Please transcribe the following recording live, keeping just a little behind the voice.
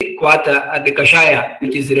Vata or the Kashaya,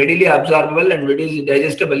 which is readily absorbable and which is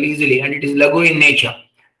digestible easily, and it is lagu in nature.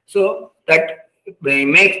 So that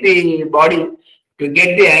makes the body to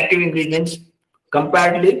get the active ingredients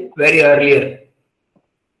comparatively very earlier.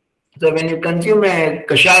 So when you consume a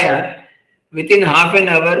Kashaya, within half an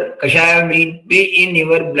hour, Kashaya will be in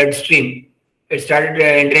your bloodstream. It started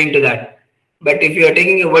entering to that. But if you are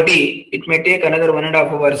taking a vati, it may take another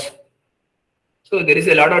 1.5 hours. So there is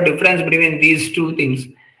a lot of difference between these two things.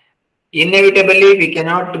 Inevitably, we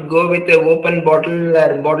cannot go with an open bottle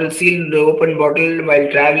or bottle sealed open bottle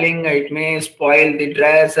while traveling. It may spoil the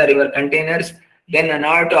dress or your containers. Then in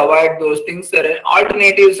order to avoid those things, there are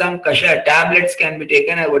alternatives. Some kasha tablets can be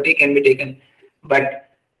taken or vati can be taken. But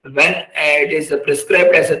when it is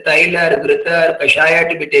prescribed as a taila or grita or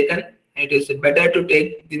kashaya to be taken, it is better to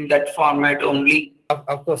take in that format only.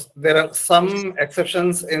 Of course, there are some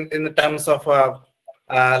exceptions in the terms of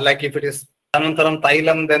like if it is Dhanantaram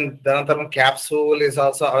Thailam, then Dhanantaram capsule is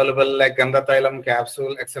also available, like Gandha Thailam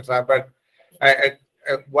capsule, etc. But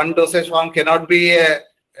one dosage form cannot be a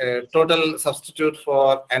total substitute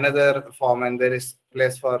for another form, and there is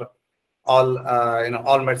place for all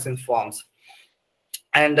all medicine forms.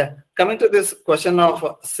 And coming to this question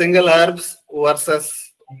of single herbs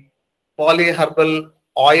versus polyherbal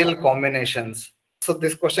oil combinations. So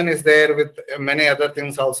this question is there with many other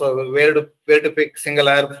things also. Where to pick single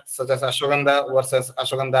herb such as ashwagandha versus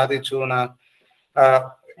ashwagandhadi churna,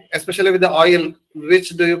 especially with the oil. Which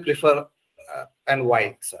do you prefer and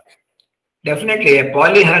why, sir? Definitely, a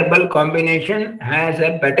polyherbal combination has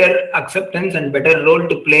a better acceptance and better role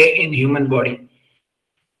to play in human body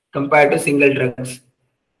compared to single drugs,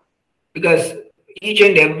 because each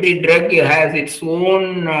and every drug has its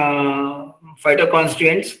own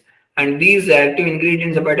phytoconstituents, and these active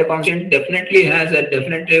ingredients of phytoconstituents definitely has a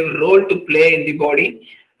definitive role to play in the body.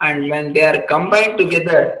 And when they are combined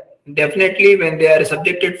together, definitely when they are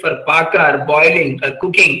subjected for paka or boiling or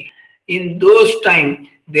cooking, in those times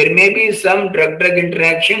there may be some drug-drug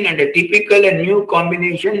interaction, and a typical and new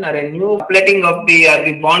combination or a new plating of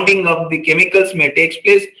the bonding of the chemicals may take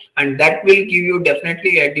place, and that will give you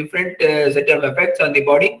definitely a different set of effects on the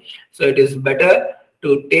body. So it is better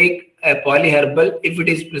to take a polyherbal if it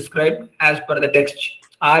is prescribed as per the text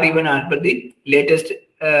or even as per the latest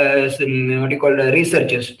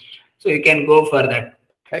researches. So you can go for that.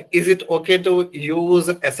 Is it okay to use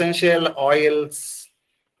essential oils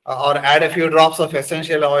or add a few drops of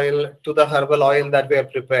essential oil to the herbal oil that we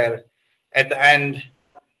have prepared at the end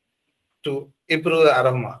to improve the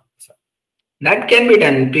aroma? That can be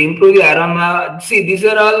done to improve the aroma. See, these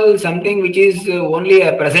are all something which is only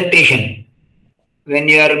a presentation. When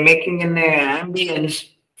you are making an ambience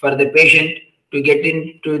for the patient to get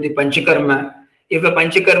into the panchakarma, if a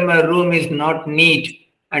panchakarma room is not neat,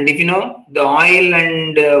 and if the oil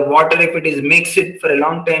and water, if it is mixed for a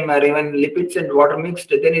long time, or even lipids and water mixed,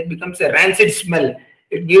 then it becomes a rancid smell.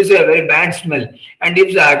 It gives a very bad smell. And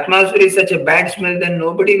if the atmosphere is such a bad smell, then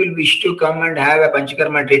nobody will wish to come and have a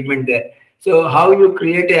panchakarma treatment there. So how you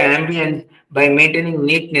create an ambience by maintaining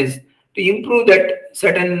neatness to improve that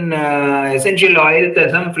certain essential oils or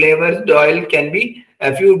some flavors, the oil can be,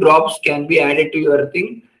 a few drops can be added to your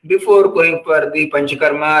thing before going for the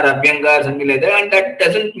panchakarma or abhyanga or something like that, and that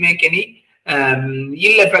doesn't make any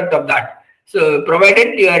ill effect of that. So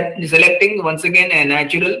provided you are selecting once again a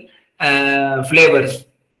natural flavors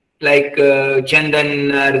like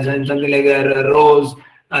chandan or something like a rose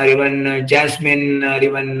or even jasmine or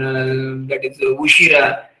even that is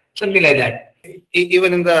ushira, something like that.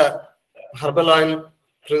 Even in the herbal oil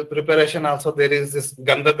preparation also there is this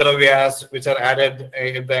gandha dravyas which are added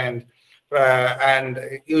at the end. And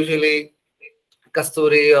usually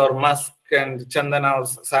kasturi or musk and chandana or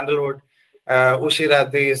sandalwood, ushira,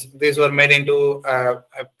 these were made into a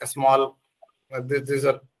small, these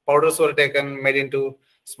are powders were taken, made into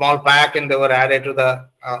small pack, and they were added to the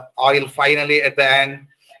oil finally at the end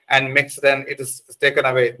and mixed, then it is taken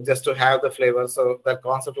away just to have the flavor. So that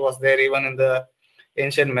concept was there even in the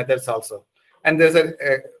ancient methods also. And there's a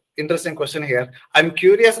interesting question here. I'm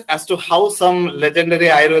curious as to how some legendary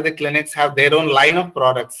Ayurvedic clinics have their own line of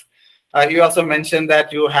products. You also mentioned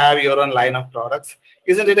that you have your own line of products.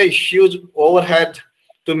 Isn't it a huge overhead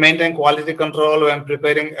to maintain quality control when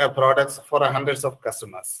preparing products for hundreds of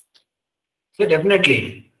customers? So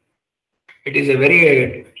definitely, it is a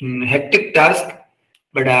very hectic task,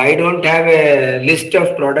 but I don't have a list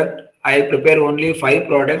of product. I prepare only 5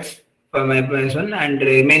 products for my person, and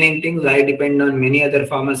remaining things I depend on many other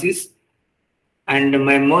pharmacies. And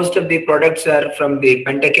most of the products are from the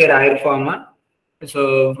Pentacare Ayur Pharma.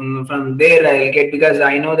 So from there I'll get, because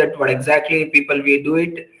I know that what exactly people we do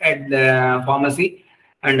it at the pharmacy.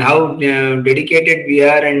 and how dedicated we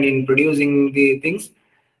are and in producing the things.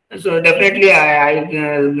 So definitely, I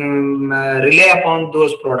rely upon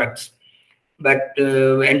those products. But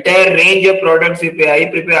entire range of products, if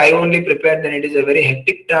I only prepare, then it is a very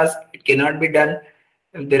hectic task. It cannot be done.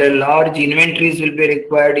 There are large inventories will be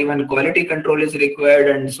required. Even quality control is required,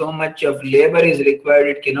 and so much of labor is required.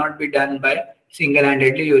 It cannot be done by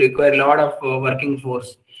single-handedly. You require a lot of working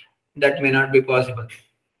force. That may not be possible.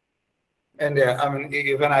 And yeah, I mean,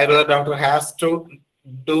 if an Ayurveda doctor has to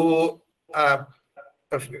do,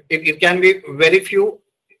 it can be very few,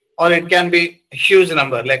 or it can be a huge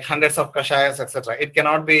number, like hundreds of kashayas, etc. It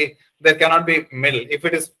cannot be, there cannot be middle. If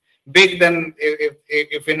it is big, then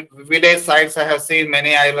if in village sites, I have seen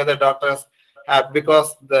many Ayurveda doctors,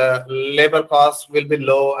 because the labor cost will be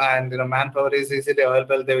low and manpower is easily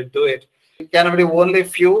available, they will do it. It can be only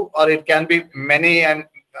few, or it can be many, and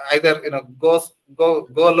either go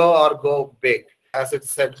low or go big. As it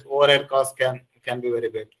said, overhead cost can be very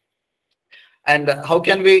big. And how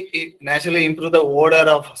can we naturally improve the odor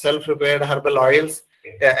of self-prepared herbal oils?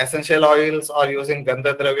 Essential oils or using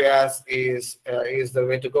gandha dravyas is the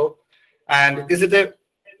way to go. And is it a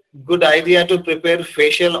good idea to prepare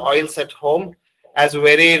facial oils at home? As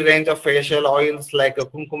very range of facial oils like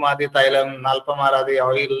Kumkumadi Thailam, Nalpamaradi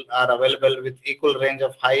oil are available with equal range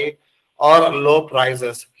of high or low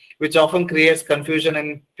prices, which often creates confusion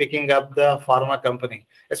in picking up the pharma company,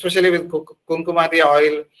 especially with Kumkumadi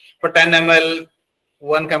oil. For 10 ml,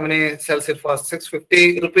 one company sells it for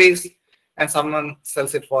 650 rupees, and someone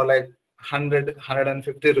sells it for like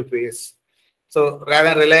 150 rupees. So rather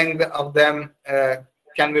than relying of them,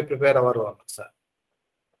 can we prepare our own, sir?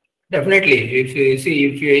 Definitely. If you see,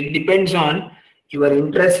 it depends on your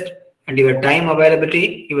interest and your time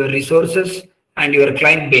availability, your resources, and your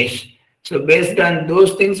client base. So based on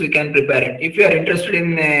those things, we can prepare it. If you are interested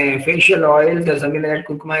in facial oils or something like that,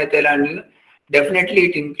 Kumkumaya Telandu, definitely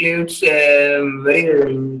it includes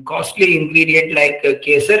very costly ingredient like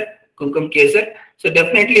kesar, Kumkum kesar. So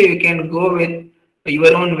definitely you can go with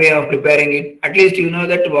your own way of preparing it. At least you know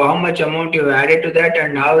that how much amount you have added to that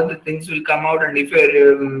and how the things will come out. And if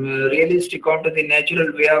you really stick on to the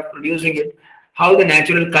natural way of producing it, how the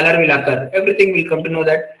natural color will occur, everything will come to know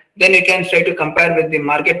that. Then you can try to compare with the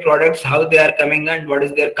market products, how they are coming and what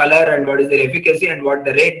is their color and what is their efficacy and what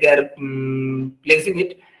the rate they are placing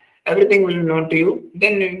it. Everything will be known to you.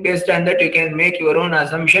 Then based on that, you can make your own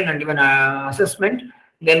assumption and even assessment.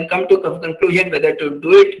 Then come to a conclusion whether to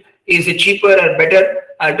do it is it cheaper or better,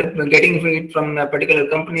 or to getting it from a particular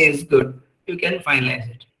company is good. You can finalize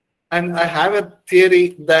it. And I have a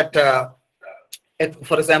theory that,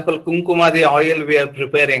 for example, Kumkuma, the oil we are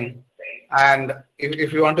preparing, and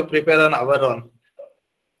if you want to prepare on our own,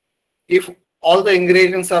 if all the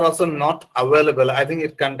ingredients are also not available, I think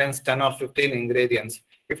it contains 10 or 15 ingredients.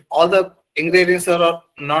 If all the ingredients are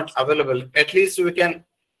not available, at least we can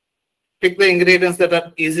pick the ingredients that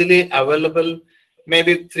are easily available,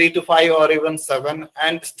 maybe 3 to 5 or even 7,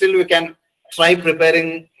 and still we can try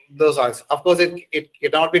preparing those oils. Of course, it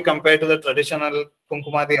cannot be compared to the traditional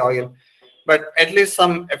Kumkumadi oil, but at least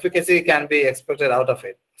some efficacy can be expected out of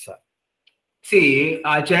it. So, See,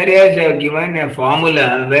 Acharyas have given a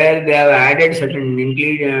formula where they have added certain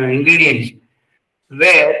ingredients,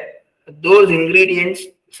 where those ingredients,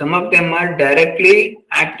 some of them are directly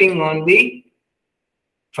acting on the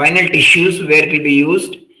final tissues where it will be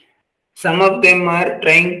used. Some of them are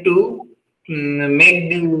trying to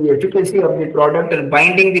make the efficacy of the product or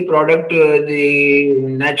binding the product to the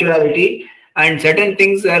naturality, and certain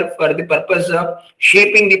things are for the purpose of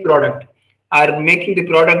shaping the product or making the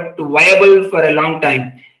product viable for a long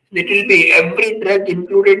time. It will be every drug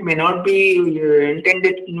included may not be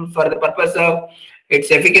intended for the purpose of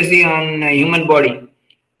its efficacy on a human body.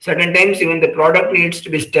 Certain times even the product needs to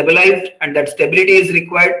be stabilized, and that stability is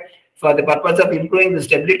required for the purpose of improving the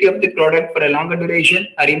stability of the product for a longer duration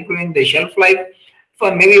or improving the shelf life.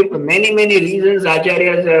 For maybe many reasons,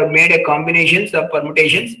 acharyas have made a combinations of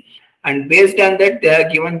permutations, and based on that they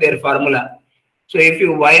have given their formula. So if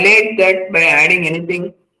you violate that by adding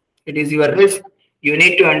anything, it is your risk. You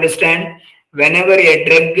need to understand whenever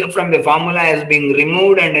a drug from the formula is being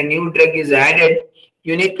removed and a new drug is added,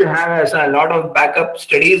 you need to have a lot of backup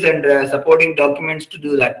studies and supporting documents to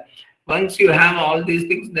do that. Once you have all these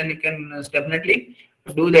things, then you can definitely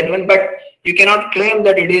do that one. But you cannot claim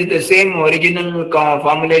that it is the same original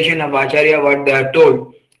formulation of Acharya what they are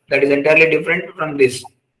told. That is entirely different from this.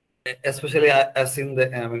 especially as in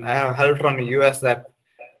the, I mean, I have heard from US that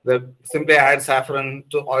they simply add saffron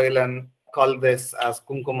to oil and call this as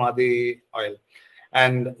Kumkumadi oil.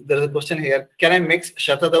 And there is a question here: can I mix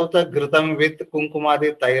Shatadauta Ghritam with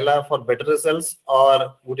Kunkumadi Taila for better results,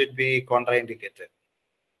 or would it be contraindicated?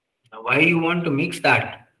 Why you want to mix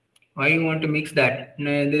that? Why you want to mix that? No,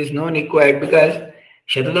 there is no required because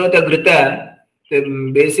Shatadauta Grita,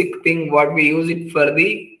 the basic thing what we use it for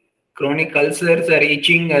the chronic ulcers or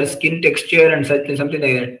itching or skin texture and such something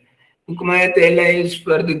like that. Kumkumaya Tela is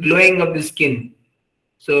for the glowing of the skin.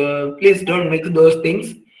 So please don't mix those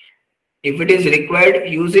things. If it is required,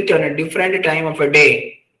 use it on a different time of a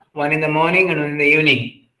day. One in the morning and one in the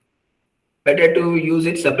evening. Better to use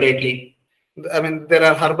it separately. I mean, there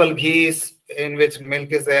are herbal ghees in which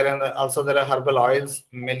milk is there, and also there are herbal oils,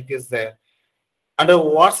 milk is there. Under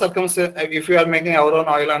what circumstances, if we are making our own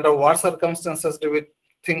oil, under what circumstances do we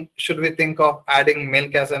should we think of adding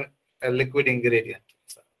milk as a liquid ingredient?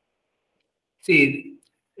 See,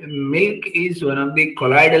 milk is one of the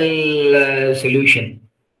colloidal solution.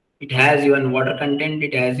 It has even water content,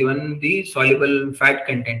 it has even the soluble fat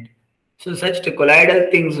content. So such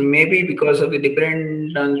colloidal things maybe because of the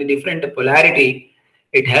different polarity,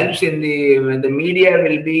 it helps in the media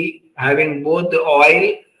will be having both the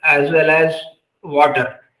oil as well as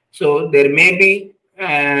water. So there may be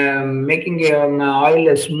making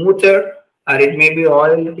oil smoother, or it may be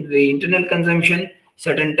oil to the internal consumption.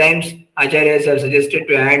 Certain times acharyas are suggested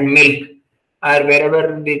to add milk, or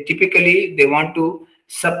wherever they typically they want to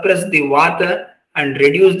suppress the vata and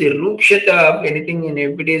reduce the rukshata of anything in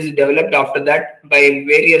if it is developed after that by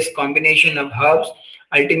various combination of herbs.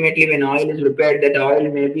 Ultimately, when oil is prepared, that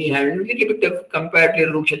oil may be having a little bit of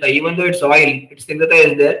comparatively rukshata, even though it's oil, its singata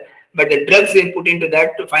is there, but the drugs they put into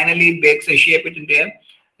that finally makes a shape it into a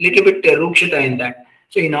little bit rukshata in that.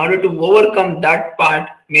 So in order to overcome that part,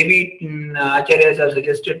 maybe acharyas are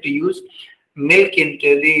suggested to use milk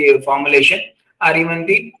into the formulation, or even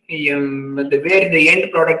the where the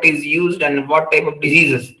end product is used and what type of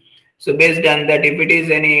diseases. So based on that, if it is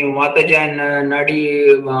any vataja and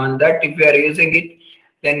nadi on that, if we are using it,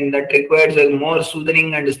 then that requires a more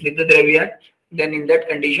soothing and snigdha dravya. Then in that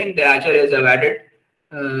condition, the acharyas have added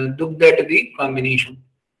dugdha to the combination.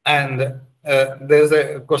 And there's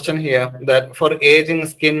a question here that for aging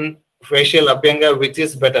skin, facial abhyanga, which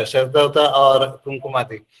is better, Shardauta or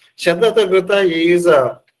Kunkumati? Shardauta Grita is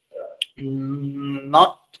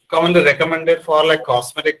not commonly recommended for like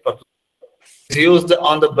cosmetic purposes. It is used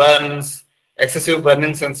on the burns, excessive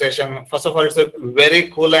burning sensation. First of all, it's a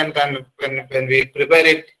very coolant, and when we prepare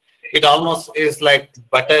it, it almost is like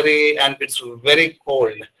buttery and it's very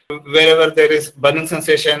cold. Wherever there is burning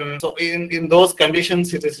sensation, so in those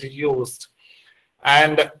conditions, it is used.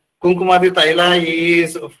 And Kunkumadi Taila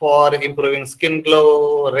is for improving skin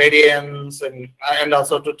glow, radiance, and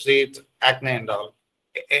also to treat acne and all.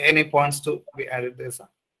 Any points to be added there, sir?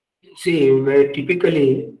 See, where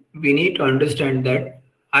typically we need to understand that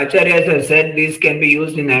acharyas have said this can be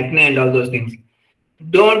used in acne and all those things.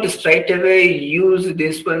 Don't straight away use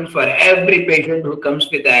this one for every patient who comes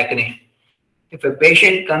with acne. If a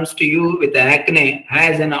patient comes to you with acne,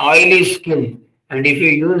 has an oily skin, and if you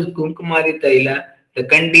use Kumkumadi Taila, the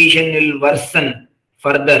condition will worsen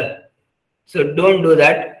further. So don't do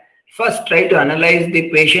that. First, try to analyze the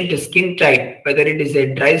patient's skin type, whether it is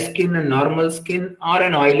a dry skin, a normal skin, or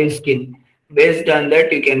an oily skin. Based on that,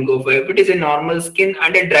 you can go for. If it is a normal skin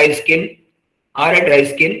and a dry skin, or a dry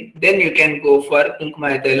skin, then you can go for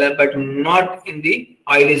Kumkumaya Taila, but not in the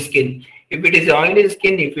oily skin. If it is oily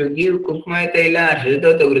skin, if you give Kumkumaya Taila or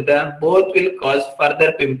Hridota Grita, both will cause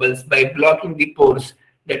further pimples by blocking the pores.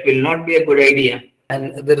 That will not be a good idea.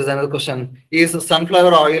 And there is another question: is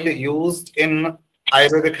sunflower oil used in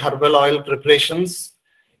Ayurvedic herbal oil preparations?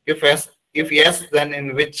 If yes, then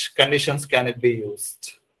in which conditions can it be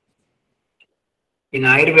used? In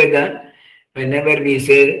Ayurveda, whenever we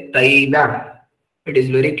say Taila, it is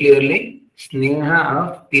very clearly Sneha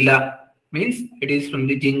of Tila, means it is from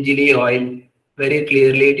the gingerly oil. Very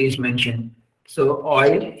clearly it is mentioned. So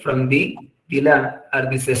oil from the Tila or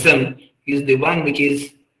the sesame is the one which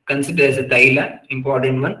is considered as a Taila,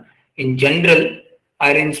 important one. In general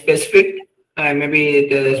or in specific, maybe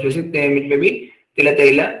the specific name it may be Tila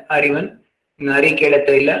Taila or even Narikela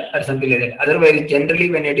Taila or something like that. Otherwise, generally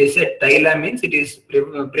when it is said Taila means it is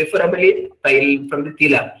preferably Tail from the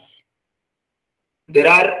Tila. There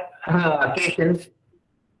are occasions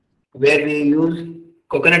where we use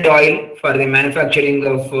coconut oil for the manufacturing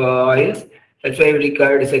of oils. That's why we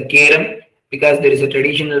regard as a keram, because there is a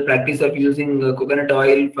traditional practice of using coconut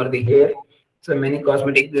oil for the hair. So many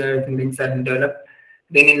cosmetic things are developed.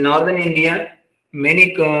 Then in northern India,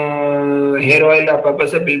 many hair oil or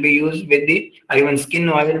purpose will be used with the, or even skin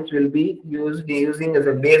oils will be used using as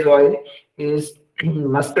a base oil is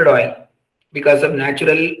mustard oil. because of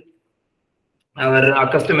natural our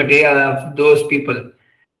accustomity of those people.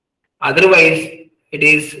 Otherwise, it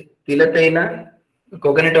is tila,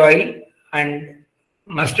 coconut oil, and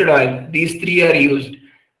mustard oil. These three are used.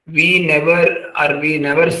 We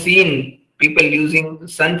never seen people using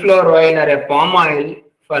sunflower oil or a palm oil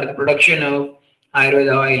for the production of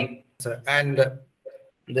Ayurveda oil. And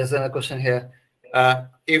there's another question here.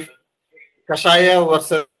 If Kashaya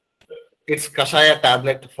versus its Kashaya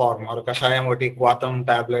tablet form or Kashayam Vati Quatam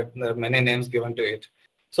tablet, there are many names given to it.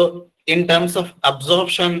 So, in terms of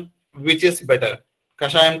absorption, which is better,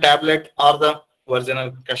 Kashayam tablet or the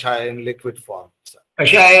original Kashaya in liquid form?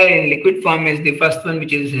 Kashaya in liquid form is the first one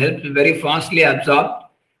which is helped very fastly absorbed.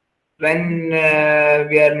 When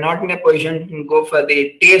we are not in a position to go for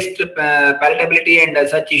the taste, palatability, and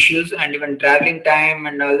such issues, and even traveling time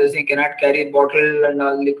and all those things, cannot carry bottle and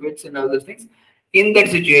all liquids and all those things. In that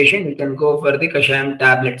situation, you can go for the Kashayam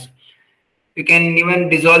tablets. You can even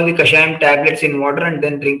dissolve the Kashayam tablets in water and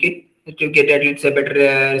then drink it to get at least a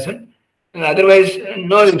better result. Otherwise,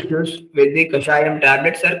 no issues with the Kashayam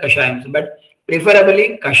tablets or Kashayams, but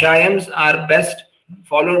preferably Kashayams are best,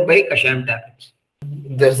 followed by Kashayam tablets.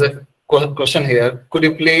 There's a question here. Could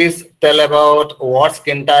you please tell about what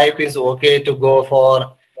skin type is okay to go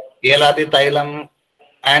for Yeladi Thailam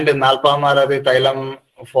and Nalpamaradi Thailam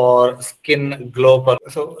for skin glow?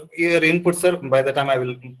 So your input, sir. By the time I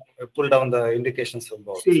will pull down the indications for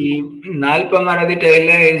both. See, Nalpamaradi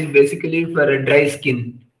Taila is basically for a dry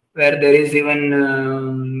skin, where there is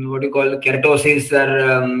even what you call keratosis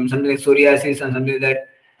or something like psoriasis and something like that,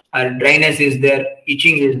 or dryness is there,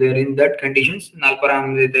 itching is there. In that conditions,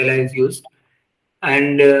 Nalpamaradi Taila is used.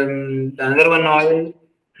 And another one oil,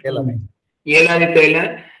 Yeladi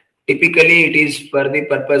Taila, typically it is for the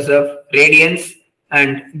purpose of radiance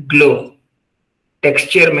and glow,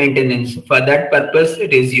 texture maintenance. For that purpose,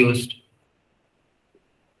 it is used.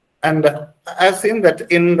 And I've seen that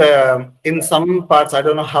in some parts, I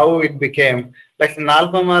don't know how it became, like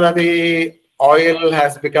Nalpamaradi oil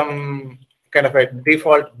has become kind of a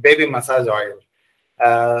default baby massage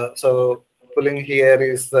oil. So pulling here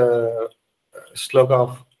is the sloka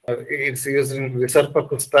of it's used in Visarpa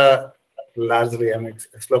Kusta largely. I mean,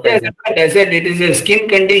 sloka Yes, I said it is a skin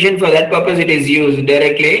condition. For that purpose, it is used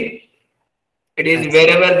directly. It is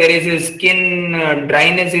wherever there is a skin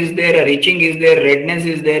dryness is there, or itching is there, redness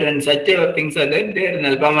is there, and such type of things are there. There,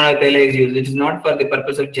 Nalpamara Taila is used. It is not for the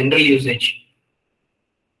purpose of general usage.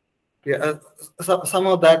 Yeah, some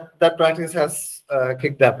of that practice has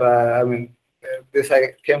kicked up. I mean, this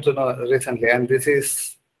I came to know recently, and this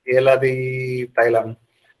is Eladi Thailam,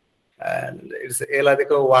 and it's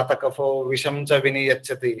Eladiko Vatakafo Vishamcha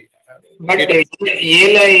Viniyachati. But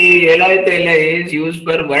Yela Taila is used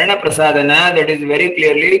for Varna Prasadana, that is very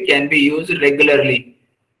clearly can be used regularly.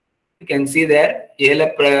 You can see there,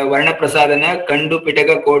 Varna Prasadana, Kandu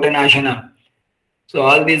Pitaka Kotanashana. So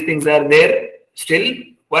all these things are there still.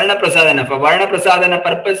 Varna Prasadana. For Varna Prasadana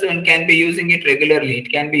purpose, one can be using it regularly.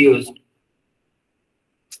 It can be used.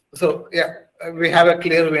 So yeah, we have a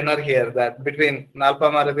clear winner here that between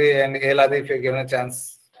Nalpamaradi and Eladi, if you're given a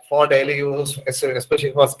chance for daily use,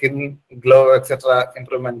 especially for skin glow, etc.,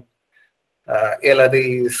 improvement,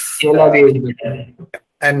 Eladi is better.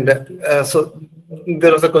 And so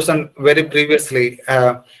there was a question very previously,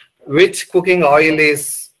 which cooking oil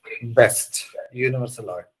is best? Universal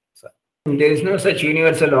oil. So. There is no such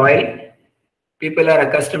universal oil. People are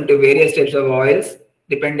accustomed to various types of oils,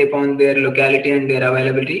 depending upon their locality and their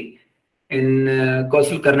availability. In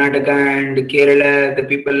coastal Karnataka and Kerala, the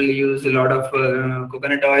people use a lot of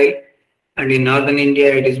coconut oil. And in northern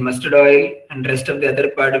India, it is mustard oil. And rest of the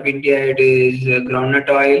other part of India, it is groundnut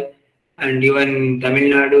oil. And even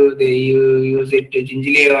Tamil Nadu, they use it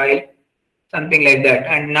gingerly oil, something like that.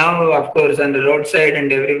 And now, of course, on the roadside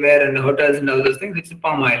and everywhere, and the hotels and all those things, it's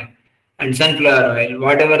palm oil and sunflower oil.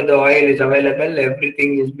 Whatever the oil is available,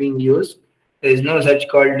 everything is being used. There is no such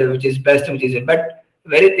called which is best, which is. But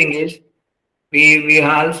very thing is, we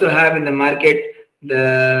also have in the market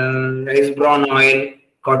the rice bran oil,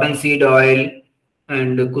 cotton seed oil,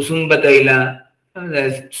 and kusumba taila.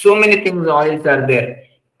 There's so many things oils are there.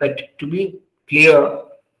 But to be clear,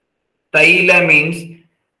 taila means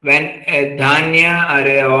when a dhanya or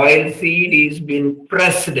a oil seed is being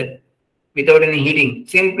pressed without any heating,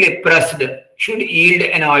 simply pressed, should yield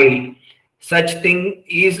an oil. Such thing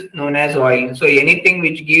is known as oil. So anything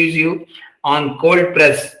which gives you on cold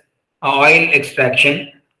press oil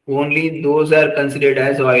extraction, only those are considered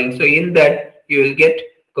as oil. So in that you will get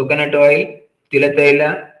coconut oil,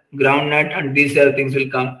 tilataila, groundnut, and these are things will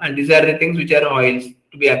come. And these are the things which are oils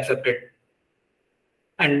to be accepted.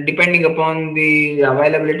 And depending upon the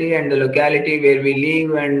availability and the locality where we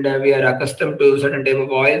live, and we are accustomed to certain type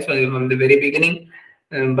of oils from the very beginning,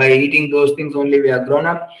 by eating those things only we are grown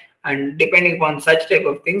up, and depending upon such type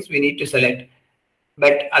of things we need to select.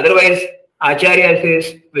 But otherwise, Acharya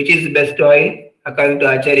says which is the best oil. According to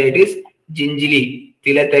Acharya, it is Jinjili.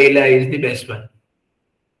 Tila Taila is the best one.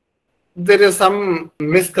 There is some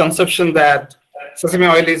misconception that sesame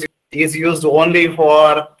oil is used only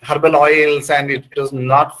for herbal oils and it is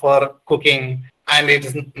not for cooking and it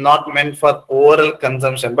is not meant for oral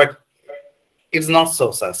consumption. But it's not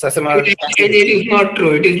so, sir. Sesame oil can be. It is not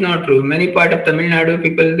true. It is not true. Many part of Tamil Nadu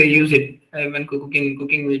people they use it when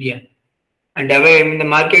cooking media. And away in the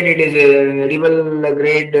market, it is a edible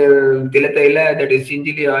grade tila taila, that is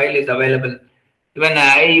gingerly oil is available. Even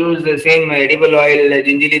I use the same edible oil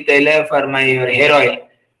gingerly taila for my hair oil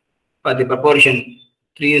for the proportion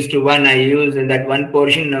 3:1. I use in that one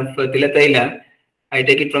portion of tila taila. I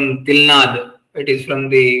take it from Tilnad. It is from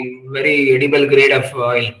the very edible grade of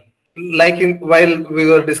oil. Like while we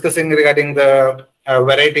were discussing regarding the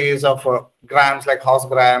varieties of grams like house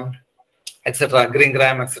gram, etc., green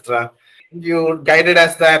gram, etc., you guided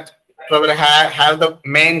us that probably have the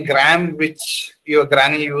main gram which your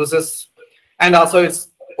granny uses, and also it's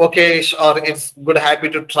okay or it's good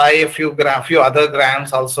habit to try a few other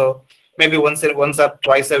grams also, maybe once or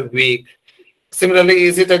twice a week. Similarly,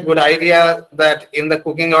 is it a good idea that in the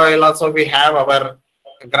cooking oil also we have our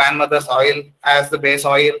grandmother's oil as the base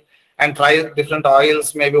oil and try different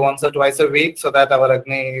oils maybe once or twice a week so that our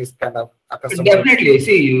Agni is kind of accustomed to? Definitely.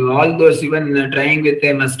 See, all those, even trying with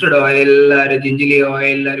a mustard oil or a gingerly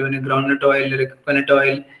oil or even a groundnut oil or a coconut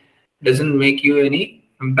oil, doesn't make you any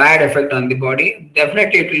bad effect on the body.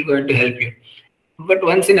 Definitely, it will going to help you. But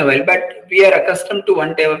once in a while, but we are accustomed to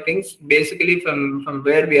one type of things. Basically, from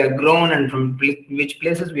where we are grown and from which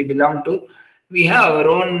places we belong to, we have our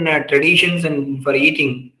own traditions and for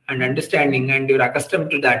eating and understanding, and you're accustomed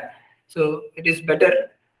to that. So it is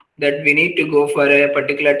better that we need to go for a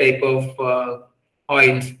particular type of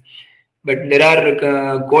oils. But there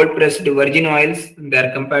are cold pressed virgin oils; they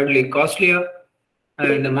are comparatively costlier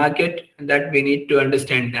in the market. That we need to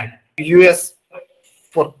understand that. US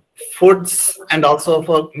for foods and also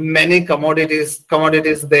for many commodities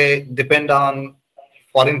they depend on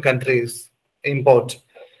foreign countries import,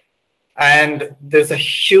 and there's a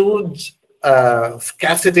huge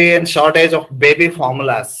scarcity and shortage of baby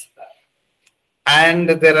formulas. And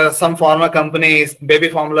there are some pharma companies, baby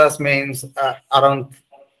formulas means around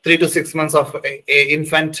 3 to 6 months of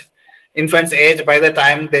infant's age by the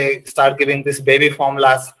time they start giving this baby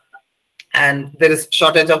formulas. And there is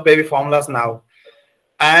shortage of baby formulas now.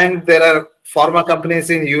 And there are pharma companies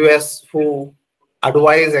in US who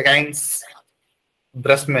advise against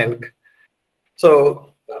breast milk.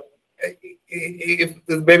 So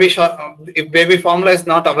if baby formula is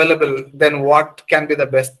not available, then what can be the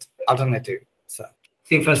best alternative, sir?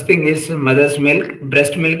 See, first thing is mother's milk.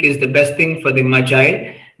 Breast milk is the best thing for the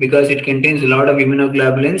child because it contains a lot of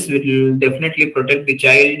immunoglobulins, which will definitely protect the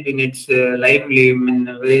child in its life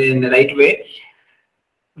in the right way.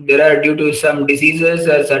 There are, due to some diseases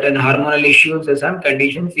or certain hormonal issues or some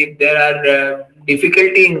conditions, if there are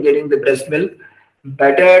difficulty in getting the breast milk,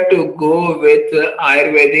 better to go with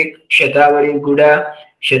Ayurvedic Shatavari Guda,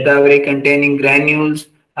 Shatavari containing granules,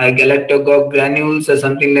 or Galactogog granules or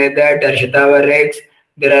something like that, or Shatavar eggs.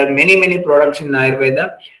 There are many products in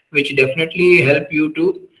Ayurveda which definitely help you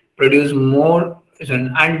to produce more.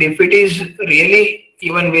 And if it is really,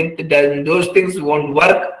 even with those things won't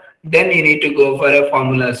work, then you need to go for a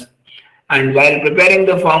formulas. And while preparing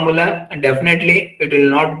the formula, definitely it will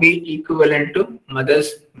not be equivalent to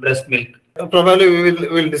mother's breast milk. Probably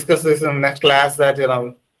we'll discuss this in the next class, that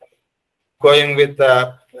going with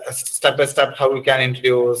step by step how we can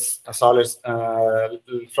introduce solids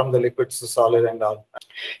from the liquids to solid and all.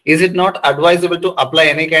 Is it not advisable to apply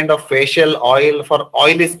any kind of facial oil for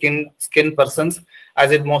oily skin persons,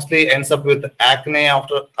 as it mostly ends up with acne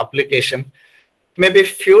after application? Maybe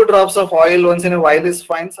few drops of oil once in a while is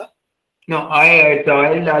fine, sir? No, it's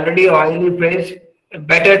oil, already oily face.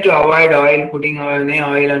 Better to avoid putting any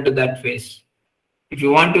oil onto that face. If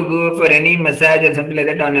you want to go for any massage or something like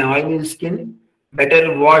that on an oily skin,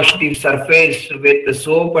 better wash the surface with the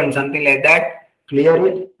soap and something like that, clear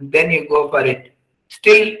it, then you go for it.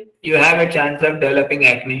 Still, you have a chance of developing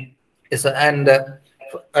acne. Yes, sir. And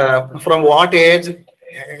from what age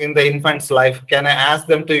in the infant's life can I ask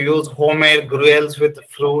them to use homemade gruels with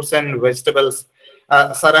fruits and vegetables?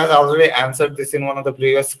 Sir has already answered this in one of the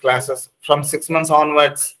previous classes. From 6 months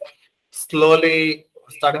onwards, slowly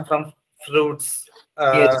starting from fruits.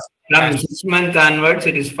 Yes, from 6 months onwards,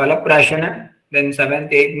 it is Falaprashana. Then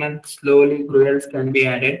seventh, 8th month, slowly gruels can be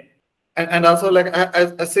added. And also, like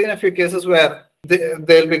I've seen a few cases where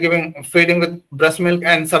they'll be feeding with breast milk,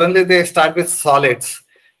 and suddenly they start with solids.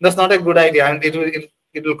 That's not a good idea, and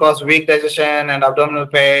it will cause weak digestion and abdominal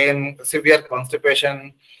pain, severe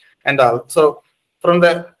constipation, and all. So from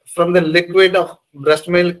the liquid of breast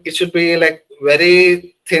milk, it should be like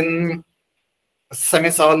very thin,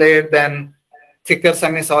 semi-solid, then thicker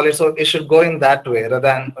semi-solid. So it should go in that way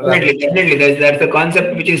rather. Definitely, definitely. That's the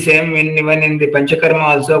concept which is same in even in the Panchakarma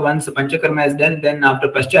also. Once Panchakarma is done, then after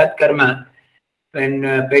Paschat Karma, when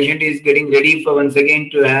patient is getting ready for once again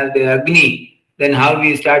to have the Agni, then how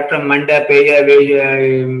we start from Manda, Peya,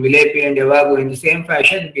 Vilepi and Yavagu, in the same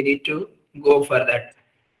fashion, we need to go for that.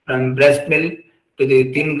 From breast milk to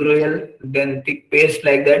the thin gruel, then thick paste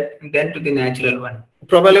like that, then to the natural one.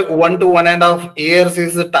 Probably 1 to 1.5 years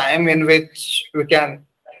is the time in which we can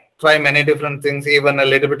try many different things, even a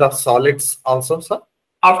little bit of solids also, sir.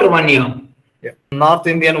 After 1 year. Yeah. North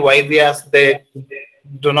Indian Vaidyas, they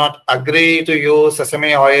do not agree to use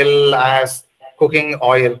sesame oil as cooking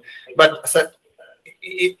oil. But sir,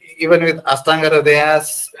 even with Ashtanga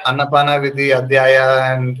Hridayas, Annapana Vidhi,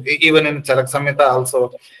 Adhyaya, and even in Charak Samhita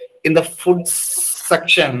also, in the food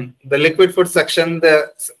section, the liquid food section,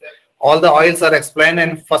 all the oils are explained,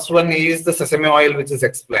 and first one is the sesame oil, which is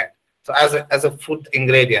explained. So as a food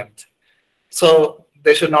ingredient. So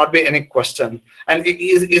there should not be any question. And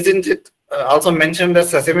isn't it also mentioned that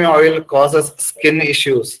sesame oil causes skin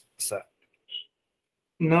issues, sir?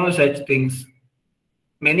 No such things.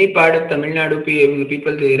 Many part of Tamil Nadu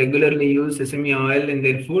people, they regularly use sesame oil in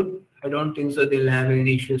their food. I don't think so they'll have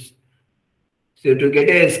any issues. So to get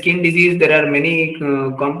a skin disease, there are many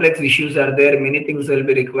complex issues are there. Many things will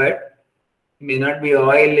be required. May not be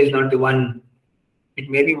oil is not the one. It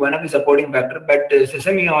may be one of the supporting factor, but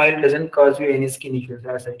sesame oil doesn't cause you any skin issues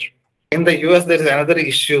as such. In the US, there is another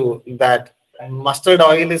issue that mustard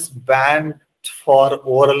oil is banned for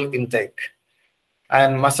oral intake.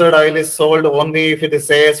 And mustard oil is sold only if it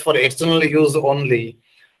says for external use only.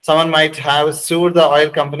 Someone might have sued the oil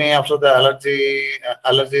company after the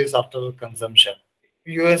allergies after consumption.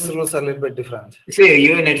 US rules are a little bit different. See,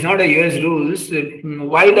 it's not a US rules.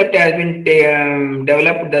 Why that has been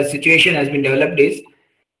developed, the situation has been developed is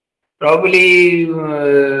probably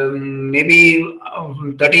maybe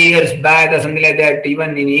 30 years back or something like that.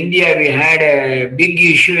 Even in India, we had a big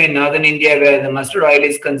issue in northern India where the mustard oil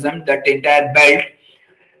is consumed, that entire belt.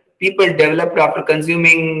 People developed after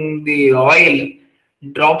consuming the oil,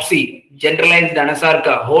 dropsy, generalized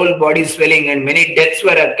anasarca, whole body swelling, and many deaths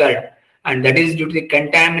were occurred. And that is due to the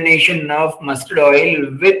contamination of mustard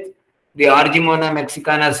oil with the Argemona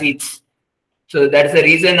mexicana seeds. So that's the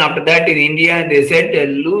reason after that in India they said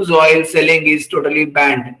loose oil selling is totally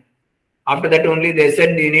banned. After that only they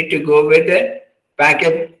said you need to go with the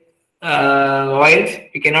packet oils.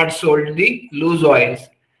 You cannot sold the loose oils.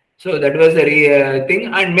 So that was the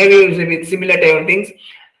thing, and maybe with similar type of things,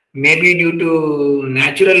 maybe due to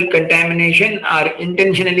natural contamination or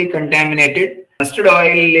intentionally contaminated, mustard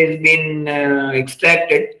oil has been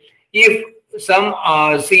extracted. If some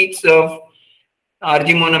seeds of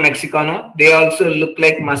Argemona mexicana, they also look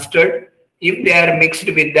like mustard. If they are mixed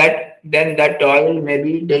with that, then that oil may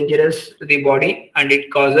be dangerous to the body and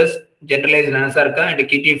it causes generalized anasarca and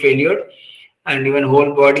kidney failure, and even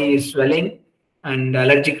whole body is swelling and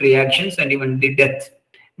allergic reactions and even the death.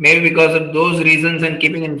 Maybe because of those reasons and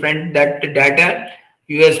keeping in front that data,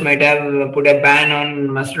 US might have put a ban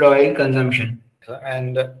on mustard oil consumption.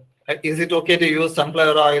 And is it okay to use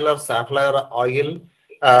sunflower oil or safflower oil?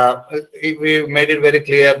 We made it very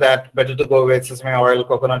clear that better to go with sesame oil,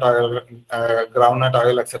 coconut oil, groundnut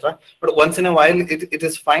oil, etc. But once in a while, it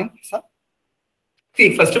is fine, sir?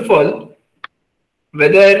 See, first of all,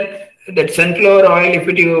 whether that sunflower oil, if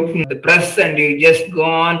you press and you just go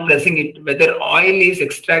on pressing it, whether oil is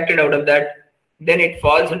extracted out of that, then it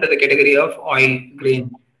falls under the category of oil grain.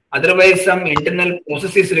 Otherwise, some internal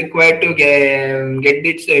process is required to get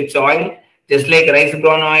its oil, just like rice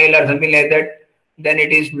bran oil or something like that, then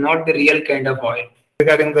it is not the real kind of oil.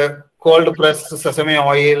 Regarding the cold pressed sesame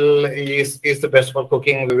oil is the best for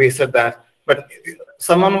cooking, we said that. But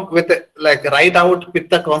someone with like right out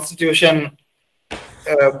pitta constitution,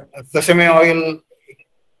 sesame oil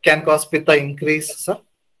can cause pitta increase, sir?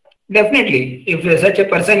 Definitely. If such a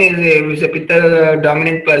person is a pitta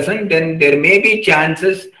dominant person, then there may be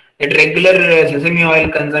chances that regular sesame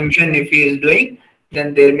oil consumption, if he is doing,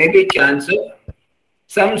 then there may be chance of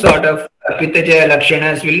some sort of pittaja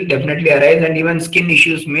lakshanas will definitely arise, and even skin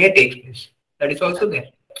issues may take place. That is also there.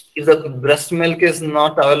 If the breast milk is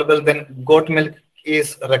not available, then goat milk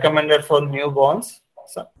is recommended for newborns,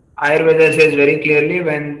 sir? Ayurveda says very clearly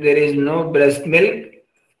when there is no breast milk,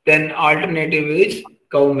 then alternative is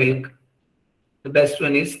cow milk. The best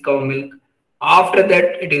one is cow milk. After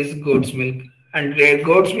that, it is goat's milk. And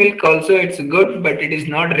goat's milk also it's good, but it is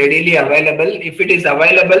not readily available. If it is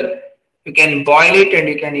available, you can boil it and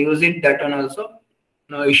you can use it. That one also,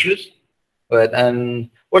 no issues. But and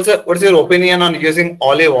what's your opinion on using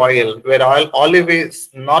olive oil, where olive is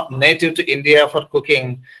not native to India for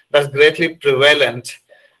cooking, that's greatly prevalent.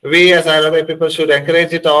 We as Ayurvedic people should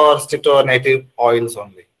encourage it or stick to our native oils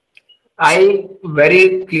only. I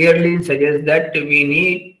very clearly suggest that we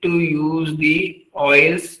need to use the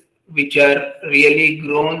oils which are really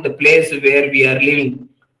grown the place where we are living,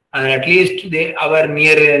 and at least our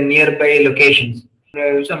nearby locations.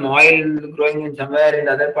 Some oil growing in somewhere in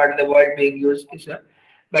the other part of the world being used,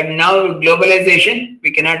 but now globalization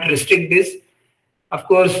we cannot restrict this. Of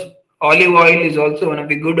course, olive oil is also one of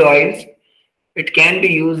the good oils. It can be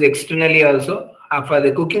used externally also. For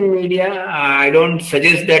the cooking media, I don't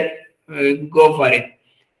suggest that go for it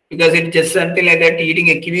because it's just something like that eating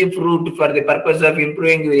a kiwi fruit for the purpose of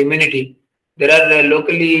improving your immunity. There are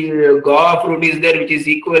locally guava fruit is there which is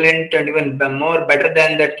equivalent and even more better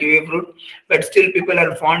than that kiwi fruit, but still people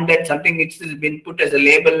are fond that something which has been put as a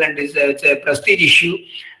label and it's a prestige issue.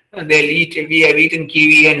 They'll eat. We have eaten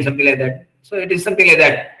kiwi and something like that. So it is something like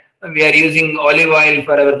that. We are using olive oil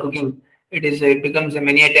for our cooking. It becomes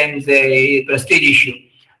many a times a prestige issue.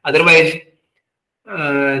 Otherwise,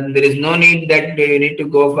 there is no need that you need to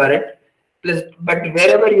go for it. Plus, but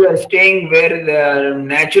wherever you are staying, where the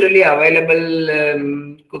naturally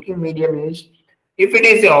available cooking medium is, if it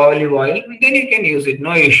is olive oil, then you can use it,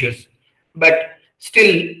 no issues. But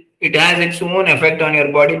still, it has its own effect on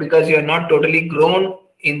your body because you are not totally grown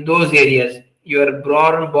in those areas. You are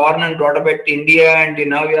born and brought up at India, and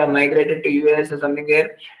now you are migrated to US or something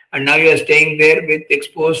there, and now you are staying there with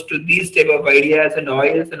exposed to these type of ideas and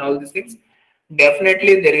oils and all these things.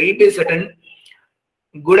 Definitely, there will be certain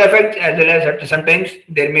good effect as well as sometimes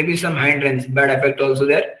there may be some hindrance, bad effect also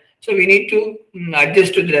there. So we need to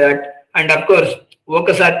adjust to that. And of course,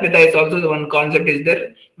 Vokasatmita is also the one concept is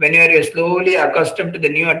there. When you are slowly accustomed to the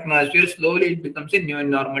new atmosphere, slowly it becomes a new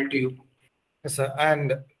normal to you. Yes, sir.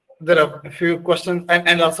 And there are a few questions,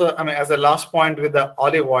 and also, I mean, as a last point with the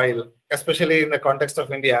olive oil, especially in the context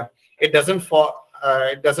of India, it doesn't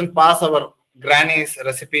pass our granny's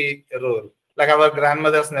recipe rule. Like our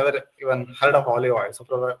grandmothers never even heard of olive oil, so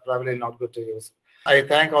probably not good to use. I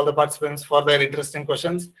thank all the participants for their interesting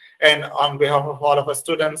questions, and on behalf of all of our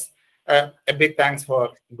students, a big thanks for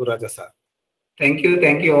Guraja sir. Thank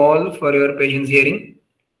you all for your patience hearing.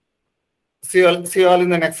 See you all in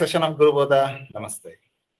the next session of Gurubodha. Namaste.